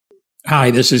Hi,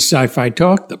 this is Sci-Fi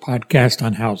Talk, the podcast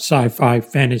on how sci-fi,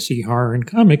 fantasy, horror, and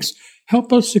comics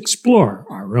help us explore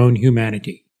our own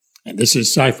humanity. And this is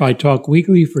Sci-Fi Talk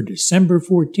Weekly for December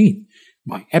 14th,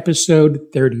 my episode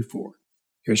 34.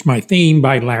 Here's my theme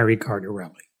by Larry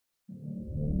Cardarelli.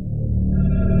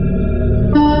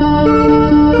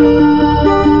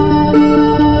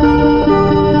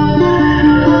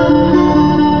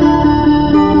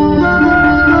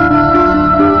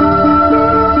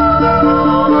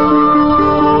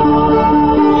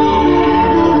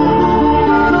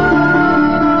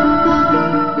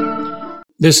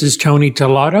 This is Tony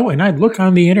Tolato, and I look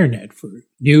on the internet for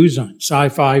news on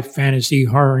sci-fi, fantasy,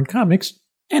 horror, and comics,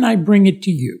 and I bring it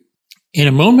to you. In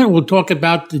a moment, we'll talk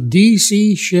about the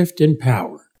DC shift in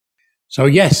power. So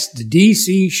yes, the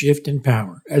DC shift in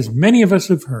power. As many of us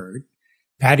have heard,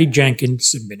 Patty Jenkins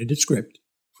submitted a script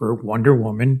for Wonder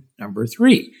Woman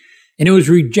 #3, and it was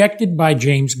rejected by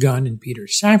James Gunn and Peter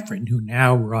Safran, who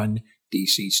now run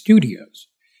DC Studios.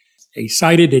 They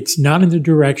cited it's not in the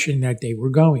direction that they were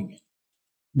going in.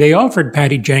 They offered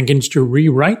Patty Jenkins to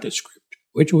rewrite the script,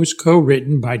 which was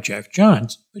co-written by Jeff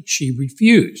Johns, but she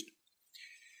refused.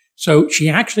 So she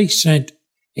actually sent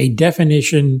a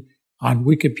definition on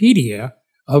Wikipedia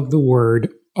of the word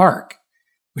arc,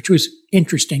 which was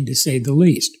interesting to say the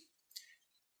least.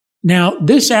 Now,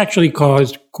 this actually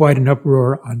caused quite an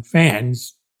uproar on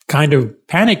fans, kind of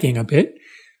panicking a bit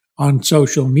on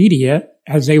social media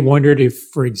as they wondered if,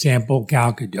 for example,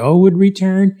 Gal Gadot would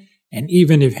return, and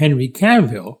even if Henry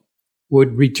Cavill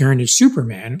would return as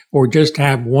Superman, or just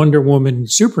have Wonder Woman and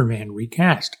Superman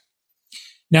recast.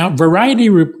 Now, Variety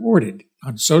reported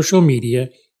on social media,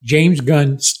 James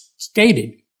Gunn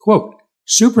stated, quote,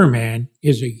 "Superman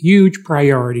is a huge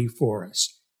priority for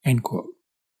us," end quote.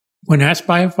 When asked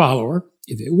by a follower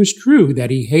if it was true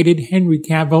that he hated Henry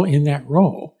Cavill in that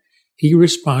role, he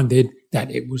responded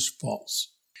that it was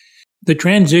false. The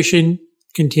transition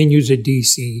continues at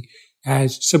DC,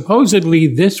 as supposedly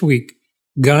this week,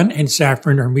 Gunn and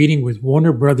Safran are meeting with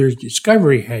Warner Brothers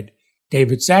Discovery head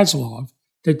David Zaslav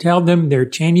to tell them their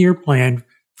 10-year plan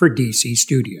for DC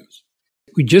Studios.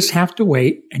 We just have to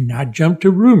wait and not jump to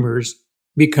rumors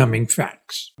becoming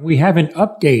facts. We have an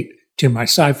update to my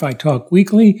Sci-Fi Talk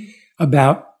Weekly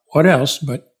about what else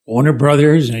but Warner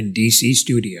Brothers and DC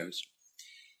Studios.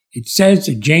 It says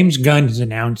that James Gunn has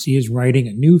announced he is writing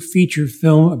a new feature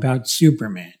film about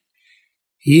Superman.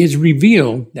 He has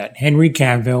revealed that Henry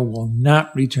Cavill will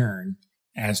not return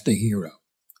as the hero.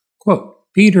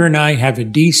 Quote, "Peter and I have a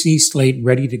DC slate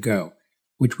ready to go,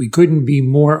 which we couldn't be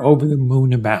more over the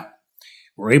moon about.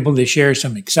 We're able to share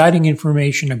some exciting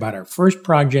information about our first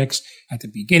projects at the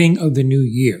beginning of the new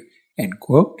year," end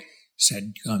quote,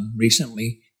 said Gunn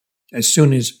recently, as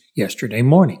soon as yesterday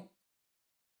morning.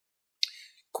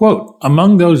 Quote,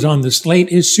 "Among those on the slate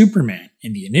is Superman.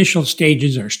 In the initial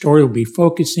stages, our story will be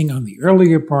focusing on the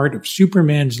earlier part of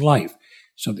Superman's life,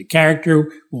 so the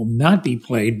character will not be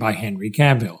played by Henry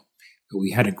Cavill. But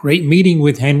we had a great meeting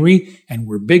with Henry, and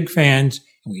we're big fans,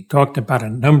 and we talked about a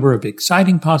number of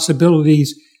exciting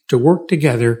possibilities to work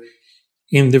together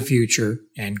in the future,"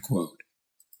 end quote.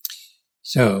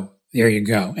 So, there you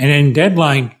go. And then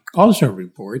Deadline also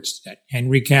reports that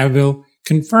Henry Cavill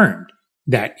confirmed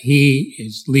that he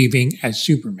is leaving as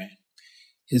Superman.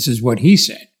 This is what he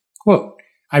said, quote,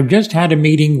 "I've just had a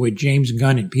meeting with James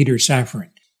Gunn and Peter Safran,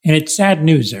 and it's sad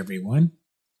news, everyone.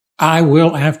 I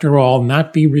will, after all,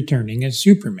 not be returning as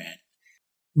Superman.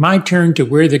 My turn to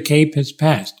wear the cape has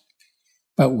passed,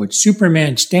 but what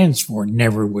Superman stands for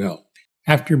never will.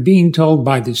 After being told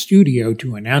by the studio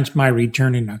to announce my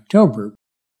return in October,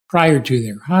 prior to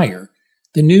their hire,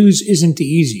 the news isn't the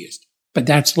easiest, but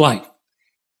that's life,"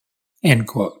 end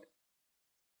quote.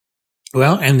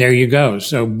 Well, and there you go.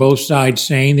 So both sides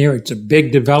saying there it's a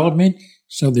big development.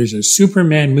 So there's a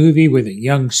Superman movie with a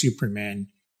young Superman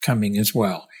coming as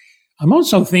well. I'm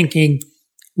also thinking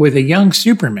with a young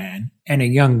Superman and a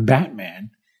young Batman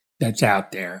that's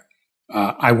out there,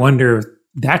 I wonder if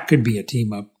that could be a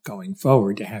team up going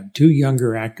forward to have two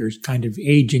younger actors kind of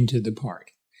age into the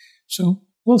part. So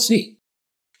we'll see.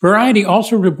 Variety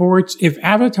also reports if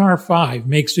Avatar 5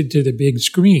 makes it to the big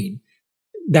screen,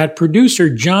 that producer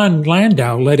John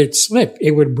Landau let it slip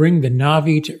it would bring the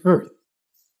Na'vi to Earth.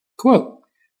 Quote,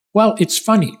 "Well, it's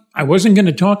funny. I wasn't going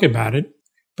to talk about it,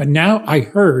 but now I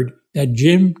heard that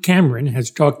Jim Cameron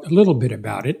has talked a little bit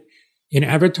about it. In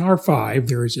Avatar 5,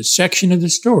 there is a section of the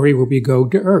story where we go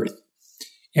to Earth,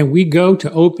 and we go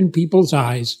to open people's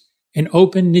eyes and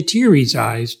open Neytiri's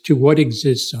eyes to what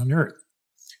exists on Earth.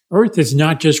 Earth is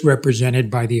not just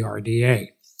represented by the RDA.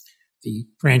 The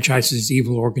franchise's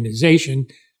evil organization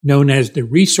known as the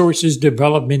Resources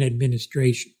Development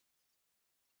Administration.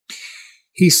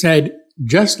 He said,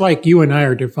 just like you and I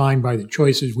are defined by the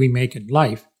choices we make in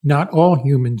life, not all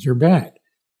humans are bad.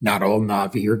 Not all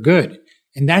Na'vi are good.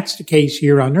 And that's the case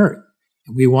here on Earth.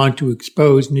 And we want to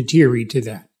expose Neytiri to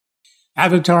that.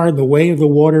 Avatar, The Way of the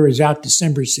Water is out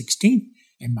December 16th,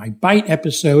 and my Bite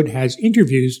episode has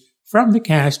interviews from the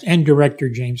cast and director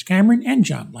James Cameron and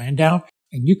John Landau,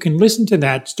 and you can listen to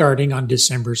that starting on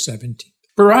December 17th.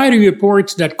 Variety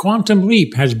reports that Quantum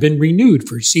Leap has been renewed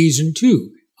for Season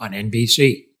 2 on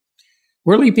NBC.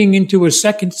 We're leaping into a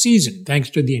second season thanks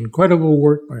to the incredible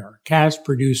work by our cast,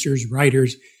 producers,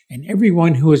 writers, and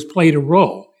everyone who has played a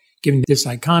role, giving this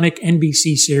iconic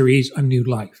NBC series a new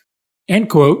life. End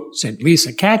quote, said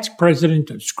Lisa Katz, president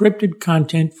of scripted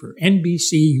content for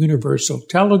NBC Universal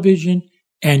Television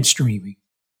and streaming.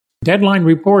 Deadline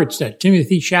reports that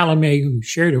Timothée Chalamet, who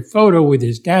shared a photo with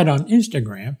his dad on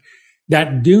Instagram,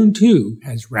 that Dune 2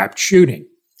 has wrapped shooting.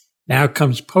 Now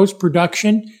comes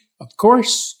post-production, of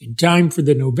course, in time for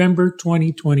the November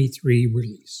 2023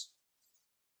 release.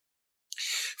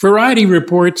 Variety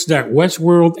reports that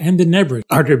Westworld and The Nevers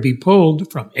are to be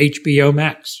pulled from HBO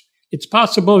Max. It's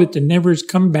possible that The Nevers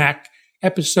come back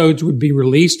episodes would be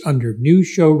released under new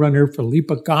showrunner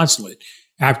Philippa Goslett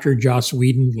after Joss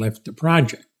Whedon left the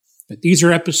project. But these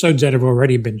are episodes that have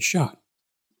already been shot.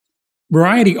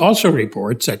 Variety also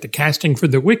reports that the casting for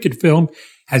the Wicked film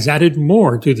has added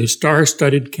more to the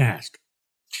star-studded cast.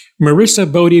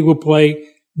 Marissa Bodie will play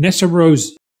Nessa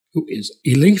Rose, who is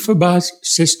Elifaba's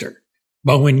sister.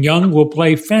 Bowen Young will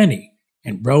play Fanny,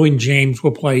 and Rowan James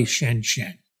will play Shen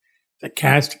Shen. The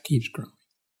cast keeps growing.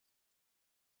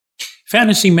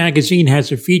 Fantasy Magazine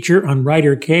has a feature on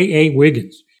writer K.A.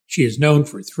 Wiggins. She is known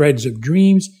for Threads of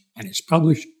Dreams and has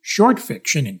published short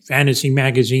fiction in Fantasy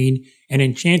Magazine and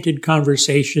Enchanted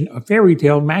Conversation, a fairy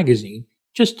tale magazine,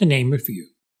 just to name a few.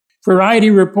 Variety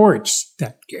reports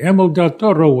that Guillermo del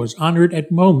Toro was honored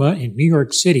at MoMA in New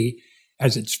York City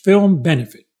as its film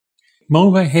benefit.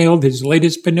 MoMA hailed his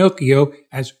latest Pinocchio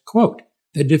as, quote,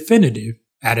 the definitive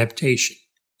adaptation,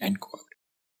 end quote.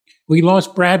 We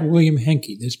lost Brad William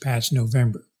Henke this past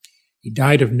November. He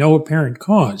died of no apparent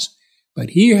cause,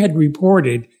 but he had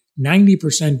reported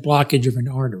 90% blockage of an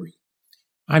artery.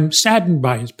 I'm saddened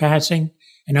by his passing,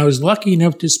 and I was lucky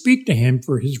enough to speak to him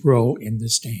for his role in The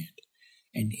Stand.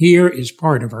 And here is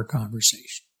part of our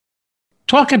conversation.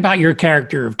 Talk about your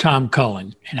character of Tom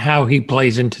Cullen and how he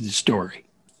plays into the story.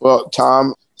 Well,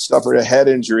 Tom suffered a head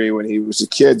injury when he was a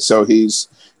kid, so he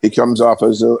comes off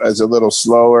as a little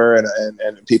slower,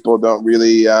 and people don't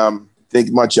really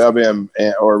think much of him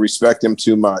or respect him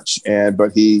too much.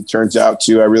 But he turns out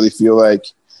to, I really feel like,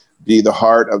 be the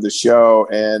heart of the show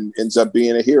and ends up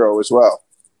being a hero as well.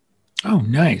 Oh,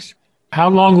 nice. How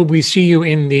long will we see you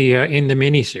in the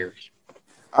miniseries?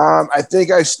 I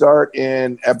think I start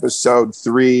in episode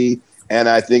 3, and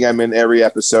I think I'm in every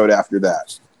episode after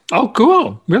that. Oh,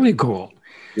 cool. Really cool.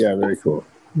 Yeah, very cool.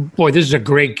 Boy, this is a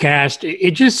great cast.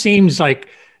 It just seems like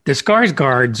the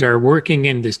Skarsgårds are working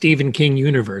in the Stephen King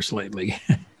universe lately.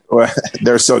 Well,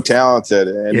 they're so talented,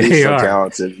 and he's so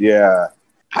talented. Yeah.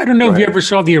 I don't know if you ever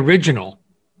saw the original.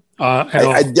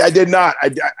 I did not.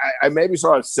 I maybe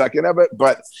saw a second of it,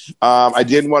 but I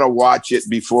didn't want to watch it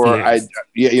before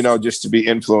just to be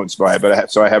influenced by it.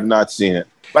 But so I have not seen it.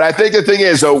 But I think the thing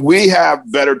is, though, we have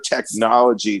better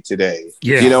technology today.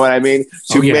 Yeah. You know what I mean?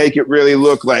 To make it really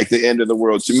look like the end of the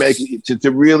world, to make it,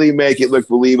 to really make it look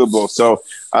believable. So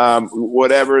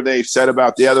whatever they said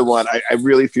about the other one, I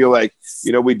really feel like,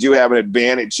 we do have an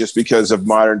advantage just because of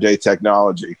modern day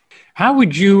technology. How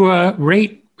would you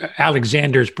rate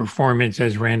Alexander's performance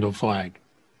as Randall Flagg?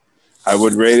 I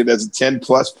would rate it as a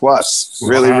 10++.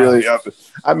 Really, really up.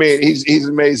 I mean, he's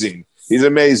amazing. He's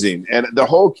amazing. And the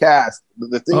whole cast,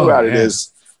 the thing about it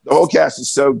is the whole cast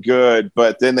is so good,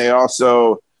 but then they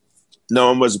also, no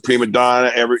one was a prima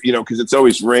donna because it's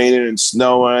always raining and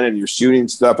snowing and you're shooting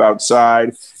stuff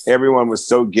outside. Everyone was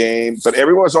so game, but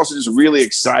everyone was also just really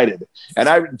excited.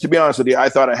 And to be honest with you, I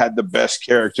thought I had the best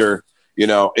character,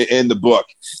 in the book.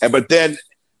 But then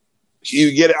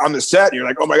you get it on the set and you're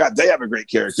like, oh my God, they have a great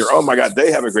character. Oh my God,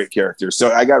 they have a great character.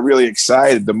 So I got really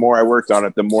excited. The more I worked on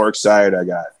it, the more excited I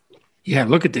got. Yeah,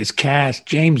 look at this cast.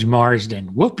 James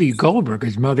Marsden, Whoopi Goldberg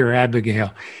as Mother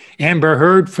Abigail, Amber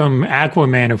Heard from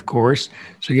Aquaman, of course.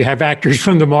 So you have actors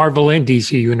from the Marvel and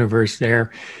DC universe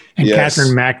there. And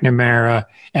Catherine McNamara,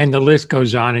 and the list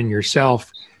goes on, and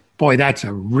yourself. Boy, that's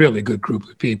a really good group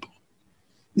of people.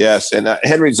 Yes, and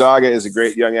Henry Zaga is a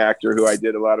great young actor who I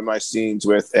did a lot of my scenes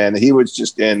with, and he was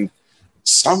just in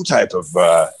some type of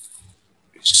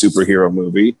superhero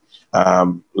movie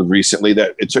recently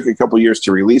that it took a couple years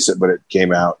to release it, but it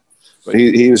came out. But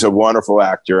he was a wonderful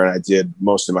actor, and I did a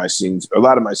lot of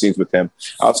my scenes with him.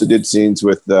 I also did scenes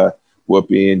with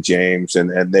Whoopi and James,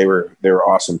 and they were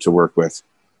awesome to work with.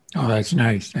 Oh, that's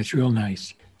nice. That's real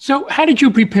nice. So how did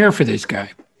you prepare for this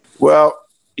guy? Well,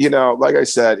 like I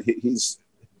said, he's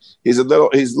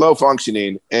low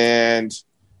functioning, and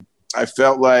I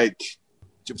felt like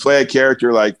to play a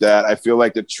character like that, I feel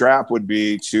like the trap would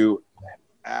be to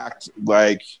act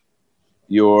like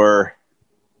you're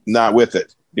not with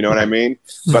it. You know what I mean?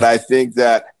 But I think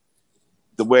that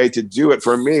the way to do it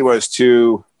for me was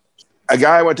a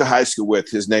guy I went to high school with,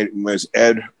 his name was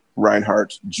Ed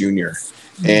Reinhardt Jr.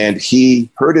 And he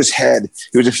hurt his head.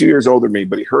 He was a few years older than me,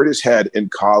 but he hurt his head in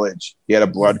college. He had a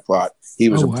blood clot. He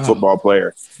was a football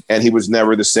player, and he was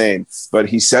never the same. But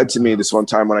he said to me this one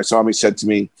time when I saw him, he said to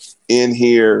me, "In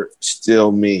here,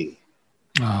 still me."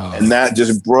 Oh. And that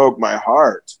just broke my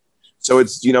heart. So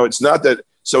it's not that.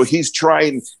 So he's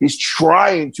trying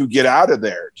to get out of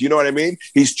there. Do you know what I mean?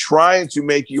 He's trying to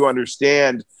make you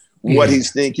understand what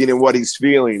he's thinking and what he's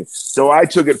feeling. So I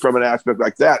took it from an aspect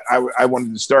like that. I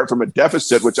wanted to start from a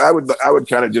deficit, which I would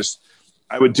kind of just,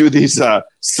 I would do these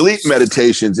sleep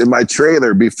meditations in my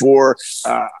trailer before,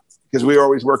 because we were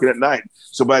always working at night.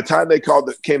 So by the time they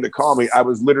came to call me, I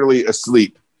was literally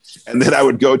asleep. And then I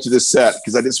would go to the set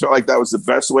because I just felt like that was the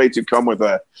best way to come with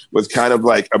kind of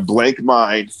like a blank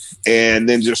mind, and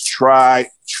then just try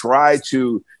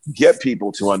to get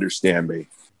people to understand me.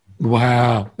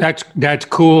 Wow. That's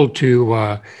cool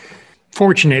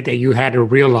fortunate that you had a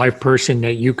real life person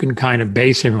that you can kind of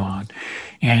base him on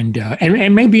and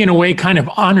maybe in a way kind of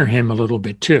honor him a little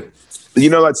bit too.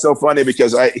 That's so funny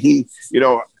because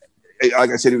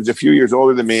like I said, he was a few years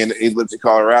older than me, and he lived in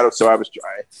Colorado. So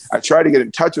I tried to get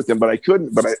in touch with him, but I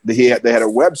couldn't. But they had a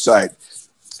website,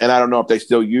 and I don't know if they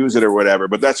still use it or whatever.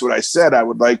 But that's what I said. I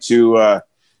would like to,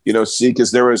 see,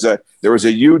 because there was a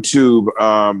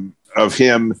YouTube of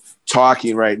him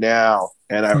talking right now,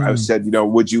 and I said,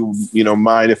 would you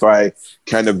mind if I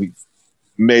kind of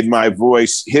made my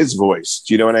voice his voice?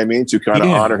 Do you know what I mean? To kind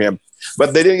of honor him.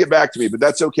 But they didn't get back to me. But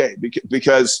that's okay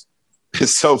because.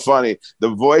 It's so funny. The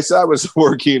voice I was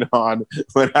working on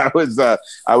when I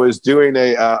was doing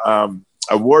a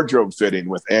wardrobe fitting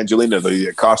with Angelina,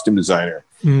 the costume designer,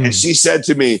 and she said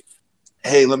to me,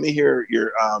 "Hey, let me hear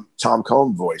your Tom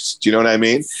Cullen voice." Do you know what I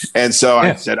mean? And so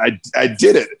I said, I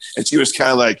did it, and she was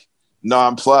kind of like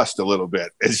nonplussed a little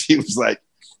bit, and she was like,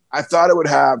 "I thought it would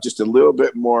have just a little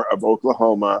bit more of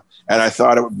Oklahoma, and I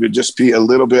thought it would just be a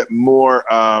little bit more,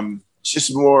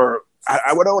 just more."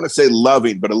 I don't want to say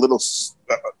loving, but a little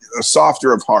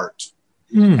softer of heart.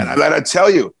 And I tell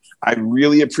you, I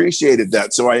really appreciated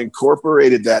that. So I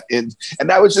incorporated that in. And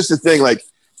that was just the thing. Like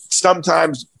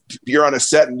sometimes you're on a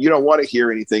set and you don't want to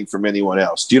hear anything from anyone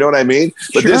else. Do you know what I mean?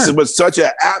 But this was such an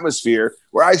atmosphere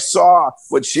where I saw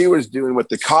what she was doing with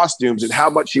the costumes and how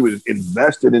much she was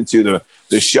invested into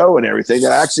the show and everything.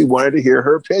 And I actually wanted to hear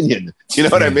her opinion. Do you know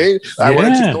what I mean? I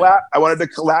wanted to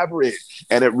collaborate.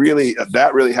 And that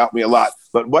really helped me a lot.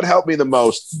 But what helped me the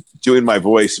most doing my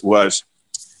voice was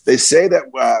they say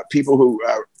that people who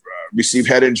receive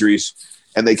head injuries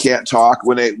and they can't talk,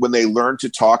 when they learn to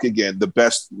talk again,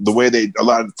 the way they a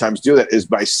lot of times do that is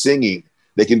by singing.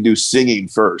 They can do singing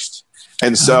first.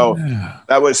 And so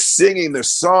I was singing the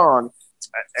song,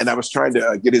 and I was trying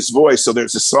to get his voice. So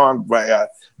there's a song by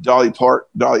Dolly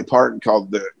Parton called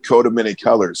 "The Coat of Many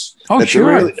Colors."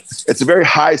 It's a very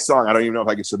high song. I don't even know if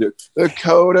I can still do it. The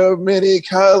coat of many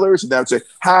colors. And I would say,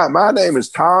 "Hi, my name is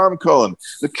Tom Cullen.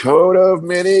 The coat of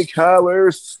many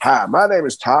colors. Hi, my name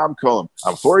is Tom Cullen.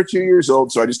 I'm 42 years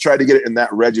old." So I just tried to get it in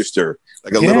that register,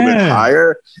 like a little bit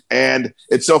higher. And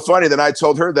it's so funny that I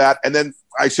told her that. And then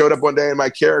I showed up one day and my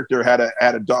character had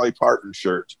a Dolly Parton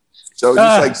shirt. So it's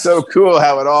just like so cool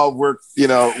how it all worked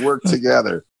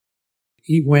together.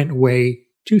 He went away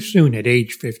too soon at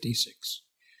age 56.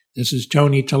 This is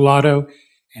Tony Tolato,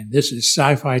 and this is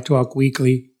Sci-Fi Talk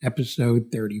Weekly,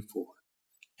 episode 34.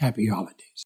 Happy holidays.